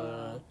goes.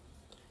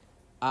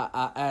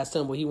 I asked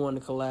him what he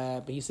wanted to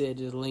collab, but he said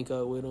just link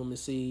up with him and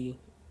see.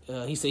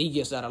 He said he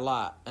gets that a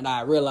lot, and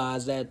I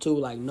realized that too.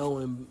 Like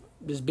knowing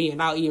just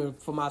being out, even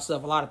for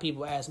myself, a lot of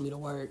people ask me to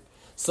work.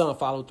 Some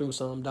follow through,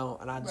 some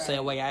don't, and I just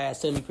same way I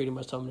asked him. He pretty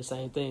much told me the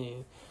same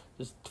thing: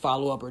 just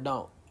follow up or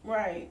don't.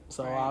 Right.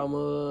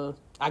 So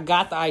I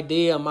got the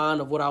idea in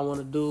mind of what I want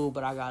to do,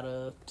 but I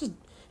gotta just.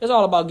 It's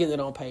all about getting it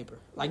on paper.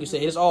 Like you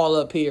said, it's all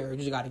up here. You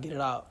just got to get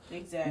it out.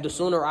 Exactly. The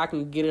sooner I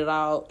can get it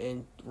out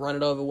and run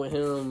it over with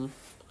him,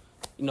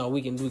 you know,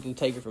 we can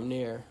take it from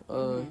there.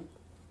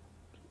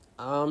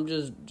 I'm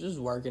just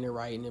working and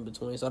writing in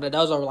between. So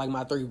those are like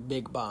my 3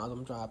 big bombs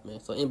I'm dropping.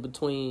 So in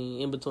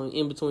between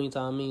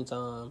time,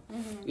 meantime,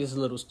 it's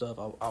little stuff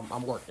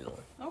I'm working on.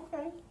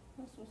 Okay,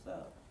 that's what's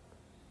up.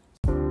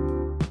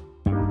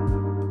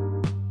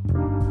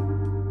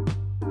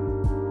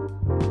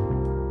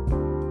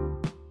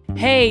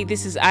 Hey,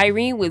 this is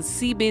Irene with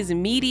CBiz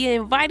Media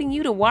inviting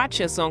you to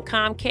watch us on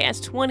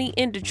Comcast 20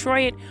 in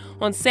Detroit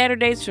on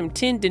Saturdays from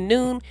 10 to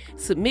noon.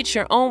 Submit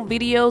your own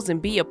videos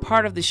and be a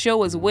part of the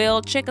show as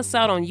well. Check us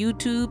out on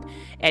YouTube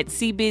at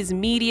CBiz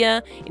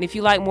Media. And if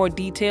you like more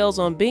details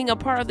on being a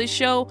part of the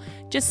show,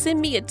 just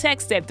send me a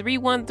text at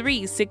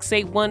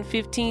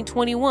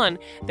 313-681-1521.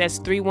 That's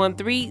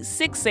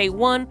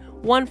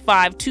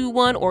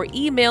 313-681-1521 or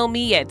email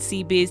me at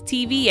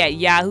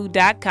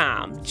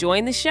cbiztv@yahoo.com.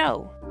 Join the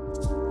show.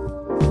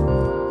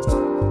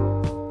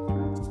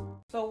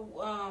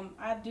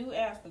 I do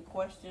ask a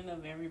question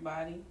of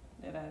everybody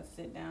that I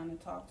sit down and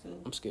talk to.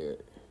 I'm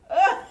scared.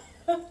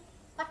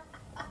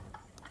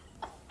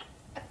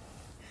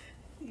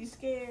 You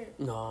scared?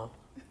 No,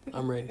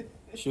 I'm ready.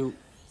 Shoot.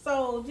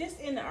 So, just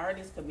in the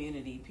artist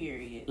community,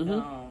 period,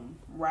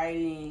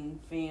 writing,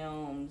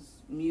 films,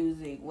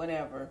 music,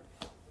 whatever,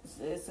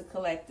 it's a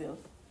collective.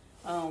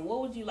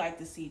 What would you like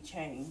to see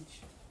change?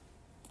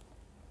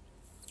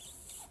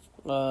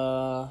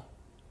 A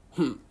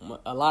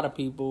lot of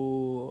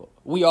people,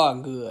 we are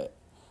good.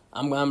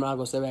 I'm not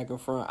gonna sit back in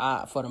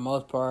front. For the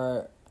most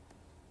part,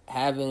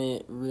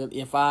 haven't really.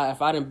 If I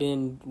done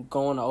been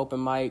going to open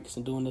mics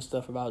and doing this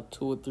stuff for about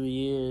 2 or 3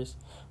 years,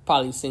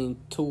 probably seen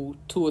two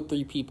or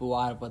three people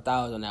out of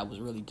 1,000 that was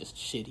really just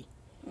shitty.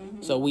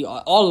 Mm-hmm. So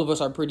all of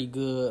us are pretty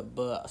good,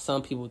 but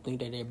some people think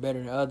that they're better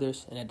than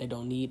others and that they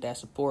don't need that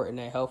support and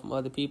that help from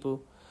other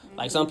people. Mm-hmm.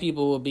 Like some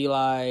people will be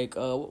like,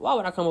 "Why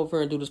would I come over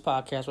here and do this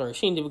podcast where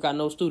she ain't even got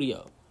no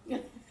studio?"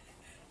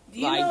 Do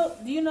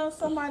you know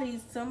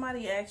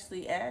somebody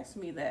actually asked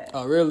me that?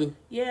 Oh, really?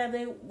 Yeah,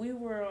 we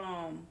were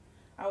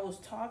I was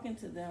talking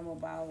to them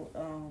about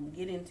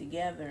getting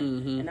together,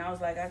 and I was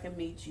like, I can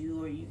meet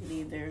you, or you can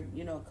either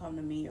come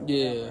to me or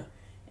whatever. Yeah.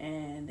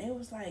 And they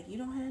was like, you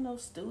don't have no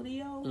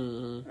studio?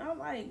 Mm-hmm. And I'm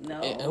like,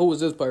 no. And who was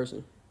this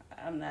person?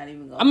 I'm not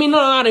even going. I mean, no,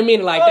 I didn't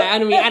mean it like that.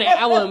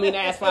 I wouldn't mean to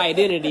ask my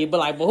identity,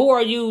 but who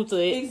are you to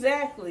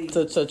exactly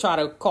to try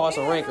to cause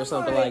a rank or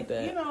something like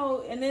that?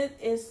 And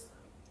it's.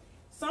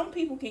 Some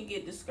people can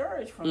get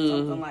discouraged from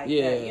something like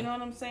that. You know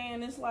what I'm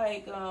saying? It's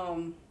like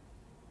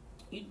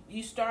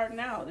you starting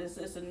out.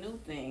 It's a new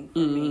thing for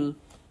me,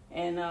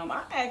 and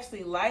I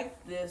actually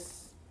like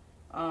this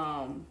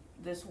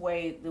this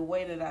way, the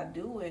way that I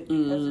do it,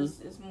 because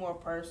it's more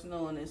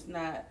personal and it's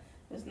not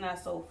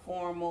so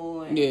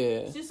formal, and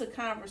it's just a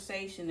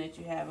conversation that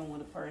you're having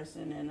with a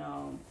person, and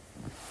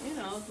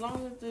as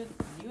long as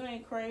you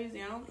ain't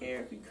crazy, I don't care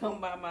if you come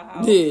by my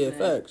house. Yeah,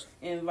 facts.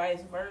 And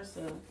vice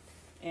versa.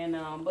 And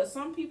but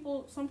some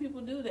people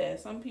do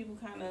that. Some people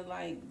kind of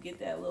like get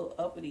that little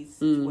uppity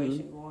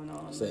situation going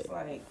on. It's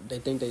like they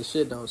think they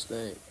shit don't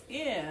stink.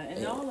 Yeah,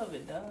 and all of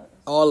it does.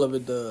 All of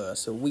it does.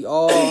 So we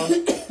all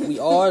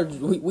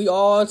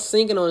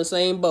sinking on the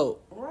same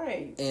boat.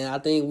 Right. And I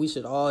think we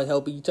should all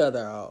help each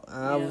other out.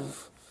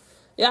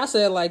 I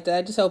said it like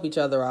that. Just help each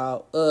other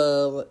out.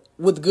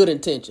 With good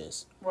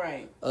intentions.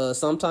 Right.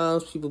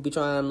 Sometimes people be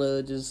trying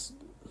to just.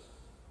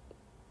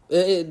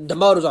 The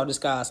motives are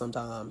disguised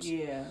sometimes.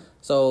 Yeah.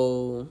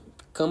 So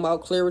come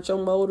out clear with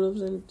your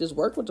motives and just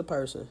work with the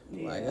person.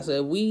 Yeah. Like I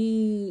said,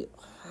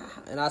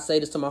 and I say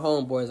this to my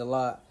homeboys a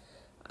lot.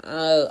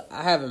 I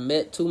haven't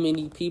met too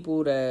many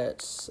people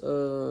that's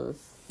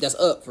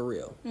up for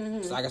real.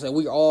 Mm-hmm. So like I said,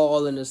 we're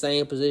all in the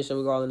same position.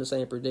 We're all in the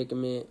same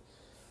predicament.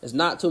 There's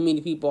not too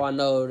many people I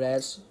know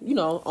that's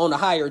on the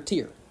higher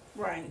tier.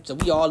 Right. So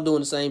we all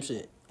doing the same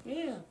shit.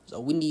 Yeah. So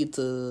we need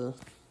to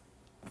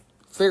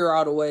figure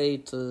out a way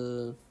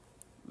to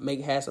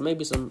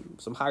maybe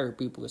some higher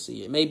people can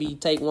see it. Maybe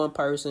take one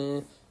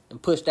person and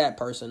push that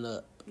person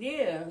up.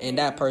 Yeah. And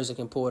that person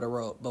can pull the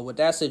rope. But what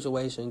that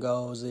situation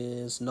goes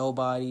is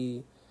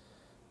nobody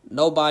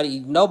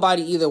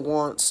either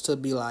wants to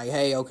be like,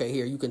 hey, okay,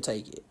 here, you can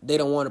take it. They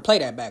don't want to play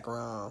that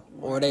background.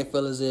 Right. Or they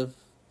feel as if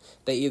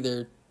they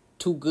either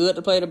too good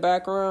to play the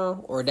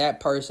background or that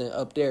person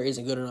up there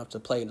isn't good enough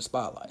to play in the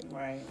spotlight.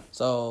 Right.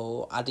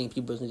 So I think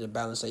people just need to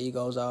balance their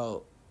egos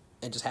out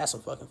and just have some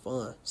fucking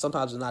fun.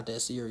 Sometimes it's not that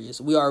serious.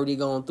 We already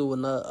going through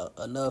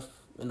enough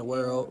in the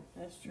world.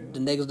 That's true. The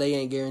next day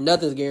ain't guaranteed.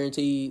 Nothing's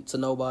guaranteed to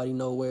nobody,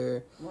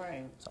 nowhere.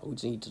 Right. So we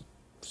just need to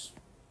just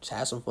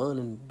have some fun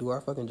and do our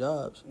fucking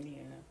jobs. Yeah.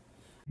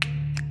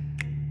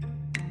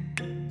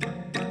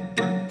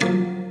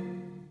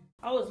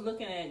 I was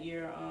looking at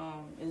your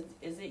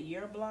is it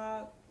your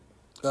blog?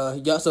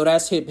 So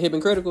that's Hip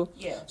and Critical.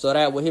 Yeah. So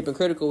that what Hip and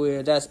Critical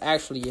is, that's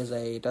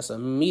a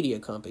media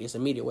company. It's a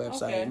media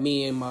website. Okay.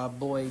 Me and my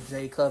boy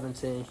Jay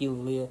Covington,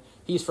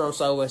 he's from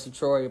Southwest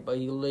Detroit, but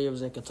he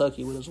lives in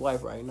Kentucky with his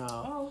wife right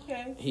now. Oh,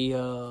 okay. He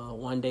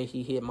one day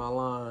he hit my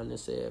line and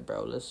said,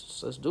 "Bro,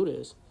 let's do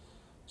this."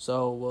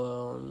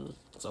 So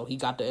so he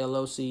got the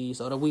LLC.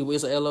 So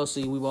it's a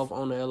LLC. We both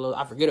own the LLC.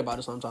 I forget about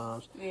it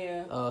sometimes.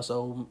 Yeah.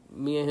 So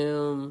me and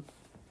him.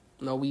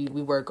 We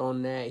work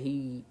on that.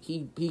 He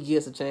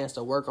gets a chance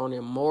to work on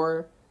it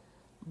more,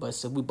 but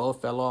so we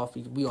both fell off.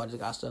 We all just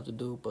got stuff to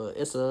do. But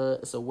it's a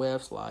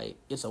website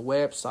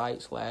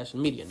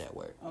 /media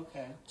network.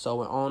 Okay.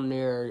 So on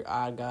there,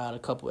 I got a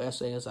couple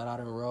essays that I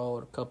done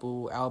wrote, a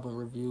couple album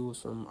reviews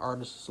from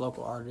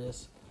local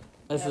artists.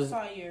 I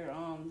saw your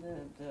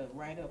the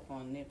write up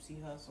on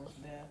Nipsey Hussle's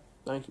death.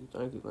 Thank you.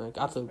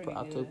 I took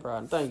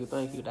pride. Thank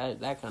you.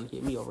 That kind of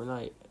hit me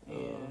overnight.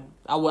 Yeah.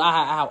 I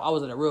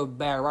was at a real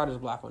bad writer's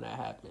block when that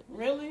happened.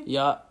 Really?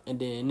 Yeah. And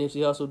then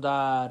Nipsey Hussle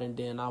died, and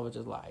then I was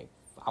just like,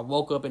 I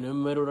woke up in the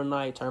middle of the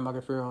night, turned my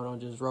computer on,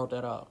 and just wrote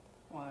that up.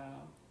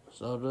 Wow.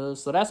 So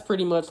that's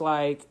pretty much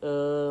like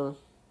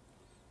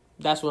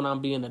that's when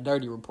I'm being a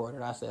dirty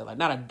reporter. I said, like,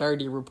 not a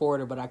dirty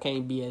reporter, but I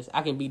can be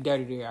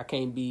dirty there. I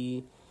can't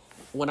be.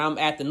 When I'm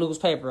at the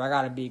newspaper, I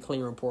gotta be a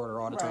clean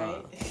reporter all the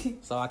time.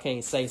 So I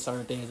can't say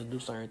certain things and do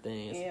certain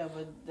things. Yeah,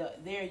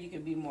 but there you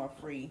can be more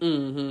free.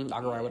 Mm-hmm. I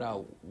can write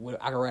about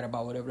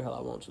whatever the hell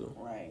I want to.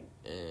 Right.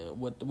 And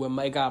what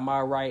Mike got my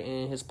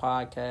writing, his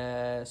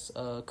podcast,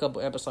 a couple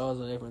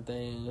episodes of different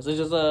things. It's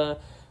just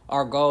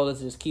our goal is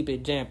just keep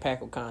it jam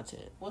packed with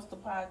content. What's the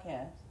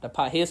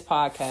podcast? His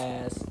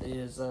podcast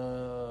is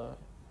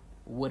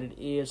What It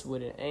Is,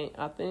 What It Ain't.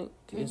 I think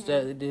it's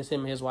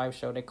him and his wife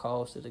show. They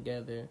co-hosted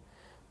together.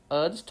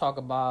 Just talk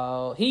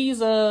about he's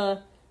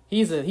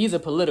He's a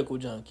political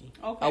junkie.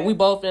 Okay. We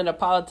both into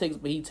politics,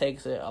 but he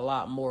takes it a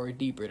lot more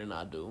deeper than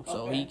I do.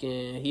 So he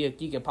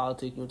can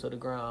politic you into the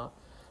ground.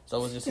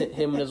 So it's just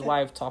him and his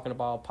wife talking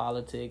about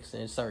politics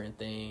and certain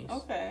things.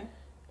 Okay.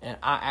 And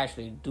I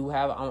actually do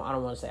have. I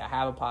don't want to say I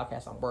have a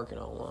podcast. I'm working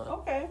on one.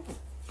 Okay.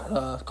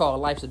 It's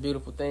called Life's a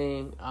Beautiful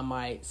Thing. I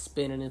might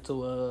spin it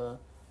into a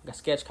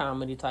sketch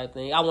comedy type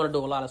thing. I want to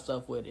do a lot of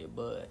stuff with it,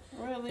 but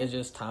really? It's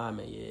just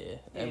timing. Yeah,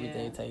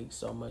 everything takes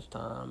so much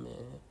time,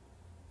 and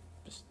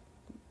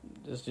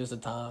it's just a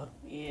time.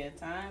 Yeah,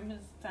 time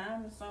is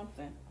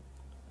something,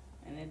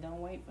 and it don't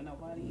wait for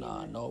nobody.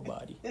 Nah,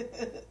 nobody.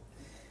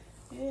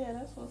 Yeah,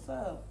 that's what's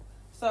up.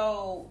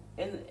 So,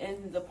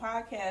 in the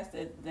podcast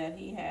that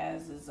he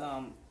has is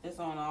it's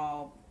on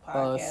all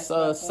podcast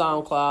platforms?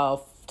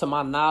 SoundCloud. To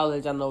my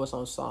knowledge, I know it's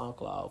on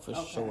SoundCloud for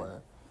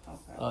sure.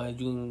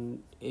 Okay.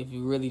 If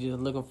you really just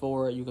looking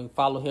for it, you can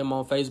follow him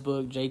on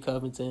Facebook, Jay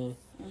Covington.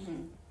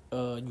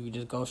 Mm-hmm. You can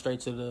just go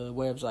straight to the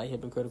website,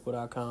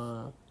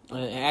 hipandcritical.com.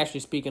 And actually,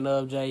 speaking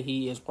of Jay,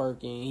 he is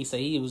working. He said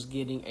he was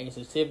getting a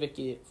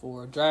certificate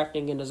for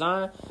drafting and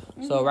design.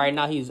 Mm-hmm. So right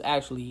now, he's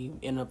actually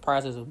in the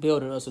process of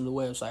building us a new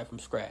website from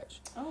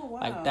scratch. Oh, wow.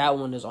 Like, that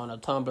one is on a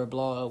Tumblr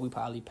blog. We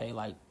probably pay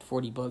like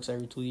 $40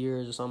 every 2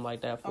 years or something like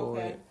that for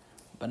it.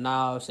 But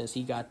now, since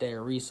he got that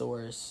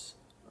resource,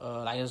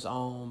 like his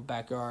own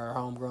backyard,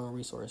 homegrown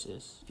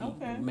resources, he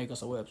make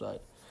us a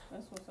website.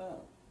 That's what's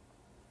up.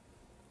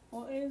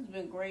 Well, it's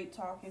been great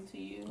talking to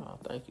you. Oh,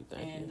 thank you.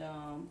 And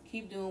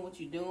keep doing what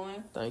you're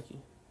doing. Thank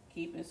you.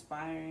 Keep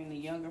inspiring the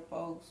younger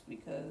folks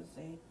because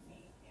they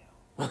need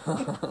you.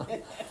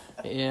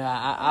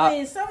 Yeah, I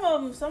mean, some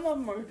of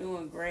them are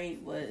doing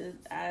great, but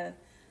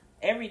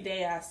every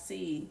day I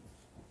see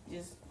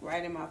just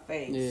right in my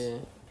face. Yeah.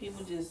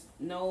 People just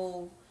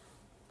no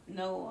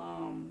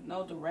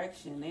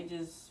direction. They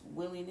just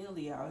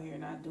willy-nilly out here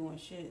not doing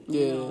shit.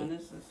 Yeah. You know? And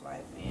it's just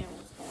like, man,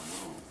 what's going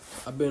on?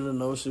 I've been in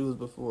those shoes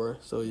before.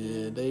 So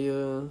yeah, they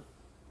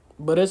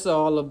but it's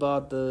all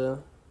about they're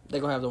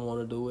gonna have to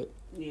want to do it.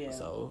 Yeah.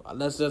 So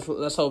let's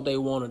hope they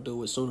want to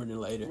do it sooner than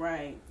later.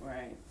 Right.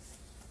 Okay.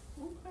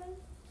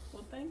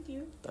 Well, thank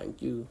you.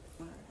 Thank you.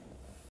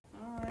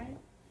 All right.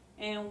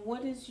 And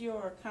what is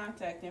your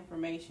contact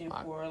information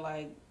for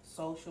like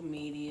social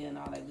media and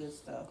all that good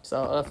stuff?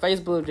 So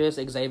Facebook, just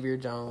Xavier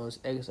Jones,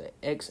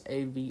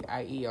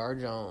 Xavier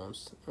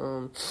Jones.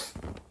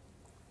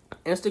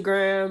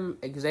 Instagram,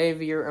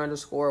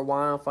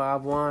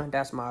 Xavier_151.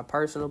 That's my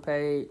personal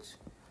page.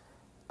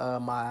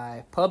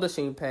 My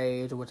publishing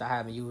page, which I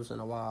haven't used in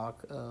a while,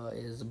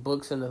 is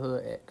Books in the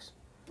Hood X.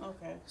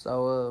 Okay.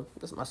 So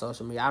that's my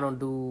social media. I don't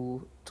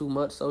do too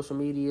much social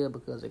media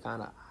because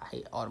I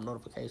hate all the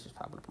notifications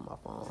popping up on my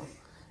phone.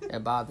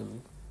 It bothers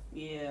me.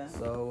 Yeah.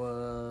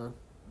 So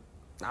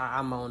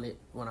I'm on it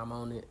when I'm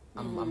on it.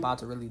 I'm about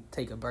to really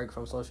take a break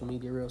from social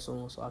media real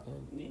soon so I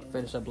can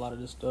finish up a lot of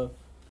this stuff.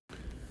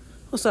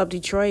 What's up,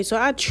 Detroit?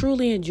 So I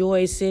truly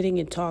enjoy sitting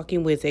and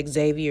talking with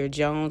Xavier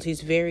Jones.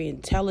 He's very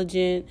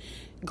intelligent,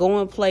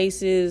 going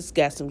places,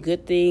 got some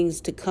good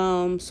things to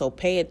come. So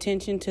pay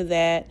attention to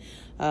that.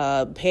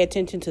 Pay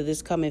attention to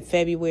this coming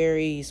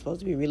February. He's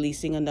supposed to be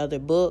releasing another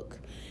book.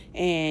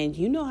 And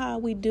you know how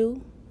we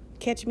do.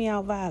 Catch me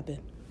out vibing.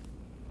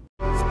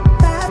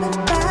 Vibing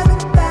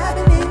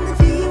in the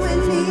D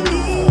with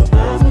Lily.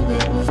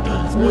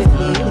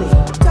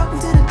 Talking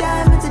to the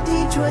diamonds of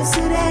Detroit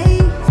City.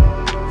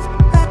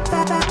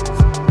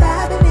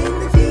 Vibing in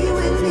the D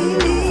with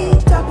Lily.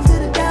 Talking to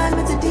the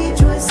diamonds of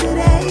Detroit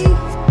City.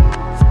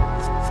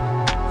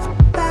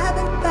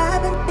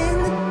 Vibing in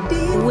the D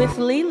with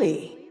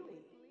Lily.